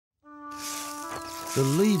The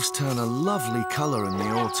leaves turn a lovely colour in the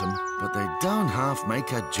autumn, but they don't half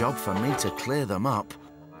make a job for me to clear them up.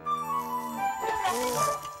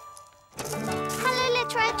 Hello,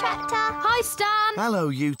 Little Red Tractor. Hi, Stan. Hello,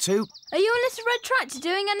 you two. Are you and Little Red Tractor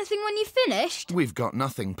doing anything when you finished? We've got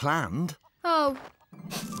nothing planned. Oh.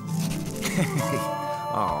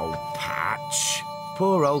 Oh, Patch.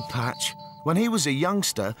 Poor old Patch. When he was a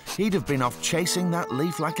youngster, he'd have been off chasing that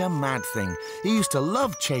leaf like a mad thing. He used to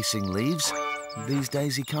love chasing leaves. These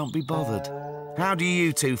days he can't be bothered. How do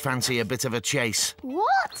you two fancy a bit of a chase?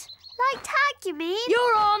 What? Like tag, you mean?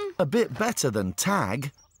 You're on. A bit better than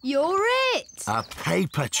tag. You're it. A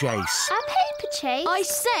paper chase. A paper chase? I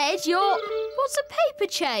said you're... What's a paper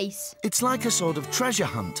chase? It's like a sort of treasure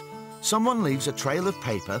hunt. Someone leaves a trail of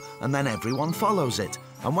paper and then everyone follows it.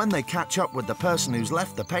 And when they catch up with the person who's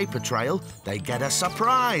left the paper trail, they get a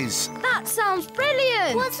surprise. That sounds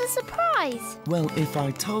brilliant. What's a surprise? Well, if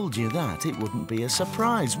I told you that, it wouldn't be a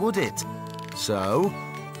surprise, would it? So,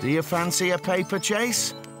 do you fancy a paper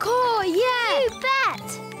chase? Cool, yeah. You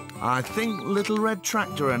bet. I think Little Red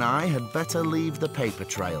Tractor and I had better leave the paper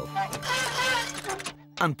trail.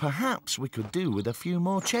 And perhaps we could do with a few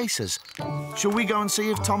more chasers. Shall we go and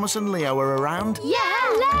see if Thomas and Leo are around? Yeah,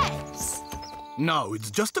 let's. Now, it's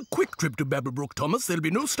just a quick trip to Babblebrook, Thomas. There'll be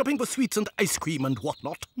no stopping for sweets and ice cream and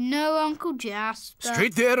whatnot. No, Uncle Jasper.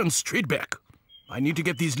 Straight there and straight back. I need to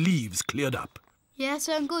get these leaves cleared up. Yes,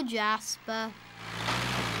 Uncle Jasper.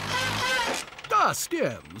 Ah,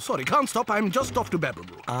 dear. Sorry, can't stop. I'm just off to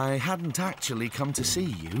Babblebrook. I hadn't actually come to see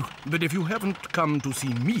you. But if you haven't come to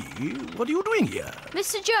see me, what are you doing here?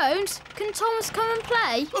 Mr. Jones, can Thomas come and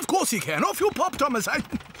play? Of course he can. Off you pop, Thomas.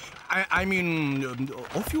 I mean,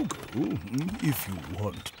 off you go, if you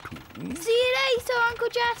want to. See you later, Uncle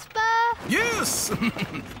Jasper. Yes.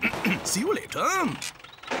 See you later.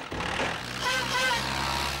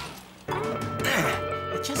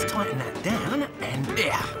 Just tighten that down, and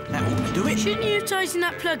there. That ought to do it. Shouldn't you tighten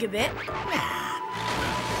that plug a bit?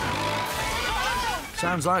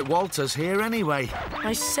 Sounds like Walter's here anyway.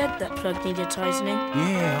 I said that plug needed tightening.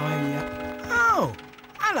 Yeah, Oh,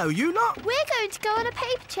 hello, you lot. We're going to go on a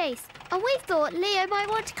paper chase, and we thought Leo might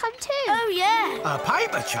want to come too. Oh, yeah. A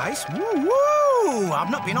paper chase? Woo, woo!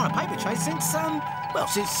 I've not been on a paper chase since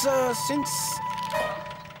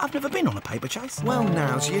I've never been on a paper chase. Well,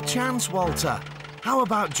 now's your chance, Walter. How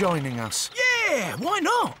about joining us? Yeah, why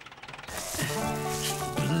not?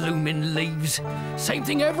 Bloomin' leaves. Same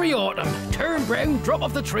thing every autumn. Turn brown, drop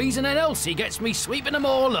off the trees, and then Elsie gets me sweeping them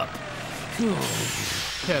all up.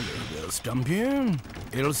 Hello there, Stumpy.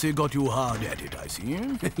 Elsie got you hard at it, I see.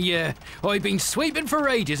 Yeah, I've been sweeping for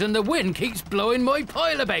ages and the wind keeps blowing my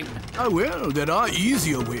pile about. Oh, well, there are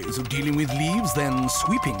easier ways of dealing with leaves than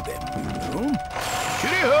sweeping them, you know.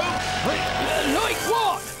 Cheerio! Like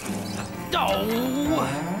what? Oh!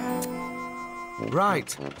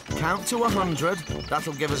 Right, count to 100.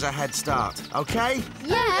 That'll give us a head start, OK?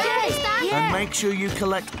 Yeah, Stan. And make sure you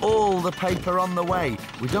collect all the paper on the way.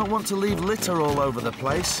 We don't want to leave litter all over the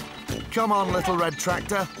place. Come on, Little Red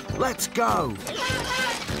Tractor. Let's go.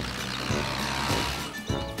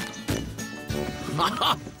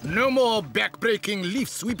 No more back-breaking,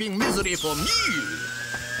 leaf-sweeping misery for me.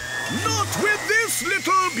 Not with this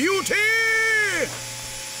little beauty!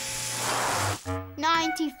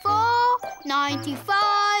 94,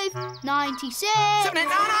 95, 96...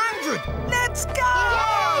 700! Let's go!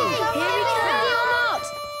 Yay! Here we go!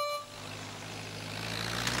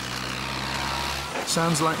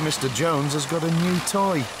 Sounds like Mr. Jones has got a new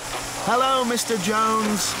toy. Hello, Mr.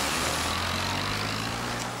 Jones.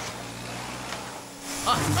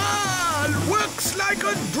 Aha! Works like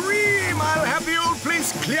a dream! I'll have the old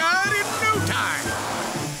place cleared in no time.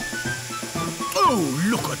 Oh,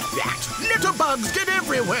 look at that! Litterbugs get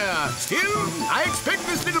everywhere! Still, I expect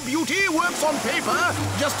this little beauty works on paper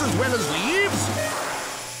just as well as leaves.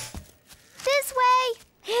 This way.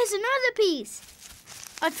 Here's another piece.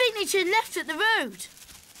 I think they should have left at the road.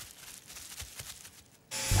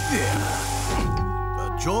 There.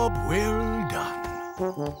 A job well done.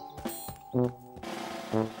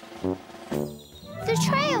 The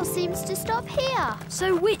trail seems to stop here.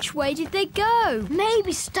 So which way did they go?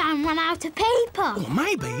 Maybe Stan ran out of paper. Or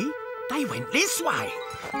maybe they went this way.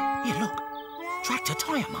 Here, look. Tractor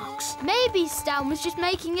tyre marks. Maybe Stan was just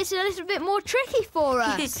making it a little bit more tricky for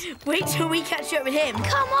us. Wait till we catch up with him.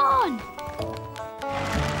 Come on!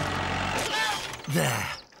 There.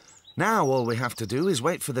 Now all we have to do is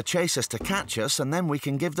wait for the chasers to catch us and then we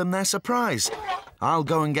can give them their surprise. I'll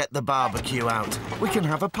go and get the barbecue out. We can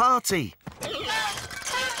have a party.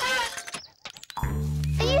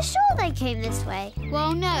 Are you sure they came this way.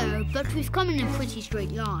 Well, no, but we've come in a pretty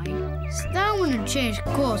straight line. Stan wouldn't change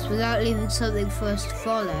course without leaving something for us to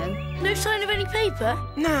follow. No sign of any paper?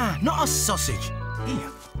 Nah, not a sausage. Here,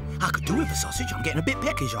 I could do with a sausage. I'm getting a bit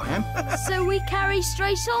peckish, I am. So we carry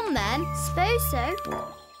straight on then? Suppose so.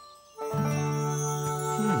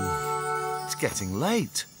 It's getting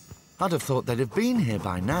late. I'd have thought they'd have been here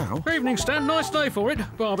by now. Evening, Stan. Nice day for it.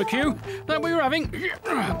 Barbecue. That we were having.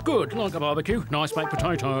 Good, like a barbecue. Nice baked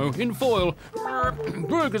potato in foil.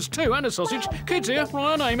 Burgers too, and a sausage. Kids here,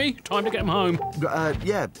 Ryan, Amy. Time to get them home.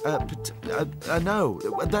 No,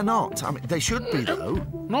 they're not. I mean, they should be, though.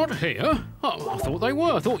 Not here? Oh, I thought they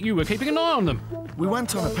were. I thought you were keeping an eye on them. We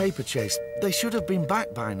went on a paper chase. They should have been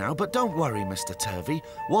back by now, but don't worry, Mr. Turvey.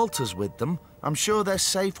 Walter's with them. I'm sure they're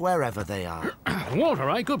safe wherever they are. Walter,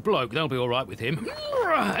 eh? Good bloke. They'll be all right with him.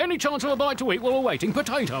 Any chance of a bite to eat while we're waiting?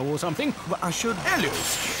 Potato or something? Well, I should... Hello,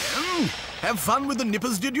 Stan. Have fun with the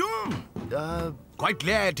nippers, did you? Quite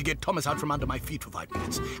glad to get Thomas out from under my feet for 5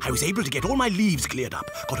 minutes. I was able to get all my leaves cleared up.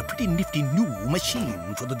 Got a pretty nifty new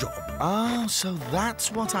machine for the job. Oh, so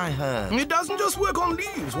that's what I heard. It doesn't just work on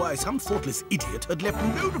leaves. Why, some thoughtless idiot had left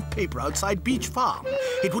a load of paper outside Beach Farm.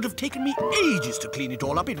 It would have taken me ages to clean it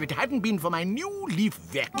all up if it hadn't been for my new leaf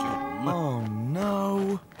vacuum. Oh,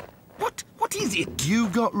 no. What is it? You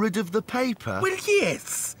got rid of the paper? Well,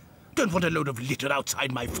 yes. Don't want a load of litter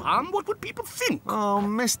outside my farm. What would people think? Oh,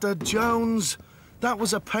 Mr. Jones. That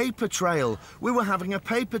was a paper trail. We were having a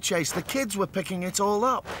paper chase. The kids were picking it all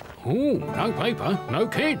up. Ooh, no paper, no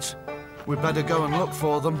kids. We'd better go and look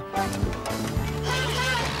for them.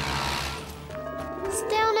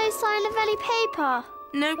 Still no sign of any paper.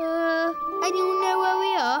 No. Anyone know where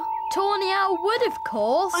we are? Tawny Owl Wood, of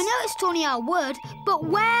course. I know it's Tawny Owl Wood, but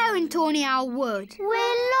where in Tawny Owl Wood?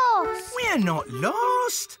 We're lost. We're not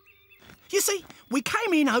lost. You see, we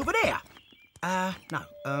came in over there.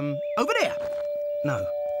 Over there. No,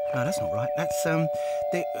 that's not right. That's,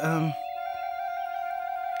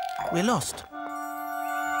 we're lost.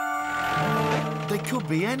 They could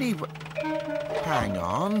be anywhere. Hang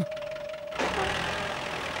on.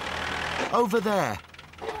 Over there.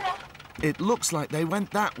 It looks like they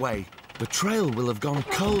went that way. The trail will have gone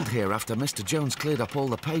cold here after Mr. Jones cleared up all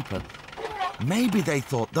the paper. Maybe they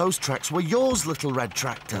thought those tracks were yours, little red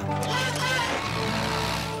tractor.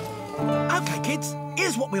 OK, kids,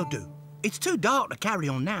 here's what we'll do. It's too dark to carry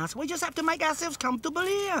on now, so we just have to make ourselves comfortable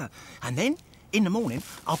here. And then, in the morning,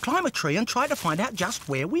 I'll climb a tree and try to find out just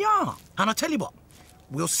where we are. And I'll tell you what,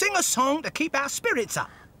 we'll sing a song to keep our spirits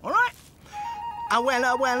up, all right?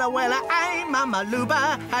 Awella, ay, mama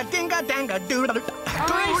luba, a dinga danga doo.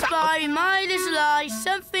 I spy my little eye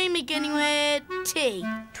something beginning with T.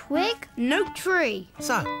 Twig? Nope. Tree.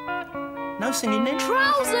 So, no singing then?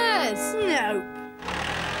 Trousers! No.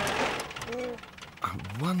 I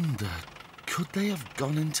wonder, could they have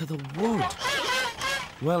gone into the wood?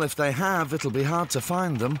 Well, if they have, it'll be hard to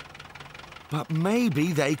find them. But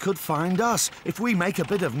maybe they could find us if we make a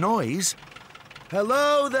bit of noise.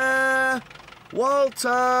 Hello there!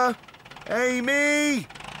 Walter! Amy!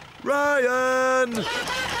 Ryan!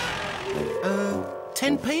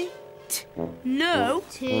 10p? No.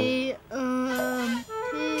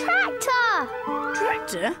 Tractor!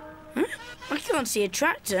 Tractor? Huh? I can't see a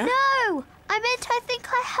tractor. No! I think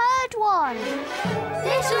I heard one.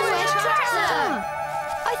 This is a tractor!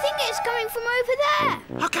 I think it's coming from over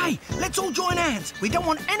there. OK, let's all join hands. We don't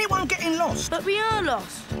want anyone getting lost. But we are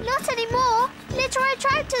lost. Not anymore. Little red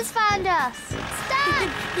tractor's found us.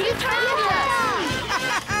 Stan, you found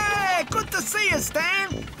us. Good to see you,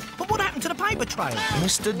 Stan. But what happened to the paper trail?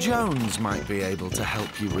 Mr. Jones might be able to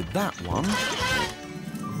help you with that one.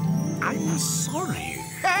 I'm sorry.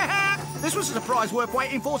 This was a surprise worth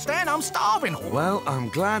waiting for, Stan. I'm starving. Well, I'm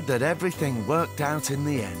glad that everything worked out in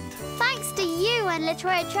the end. Thanks to you and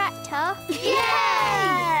Little Red Tractor.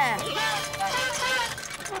 Yay!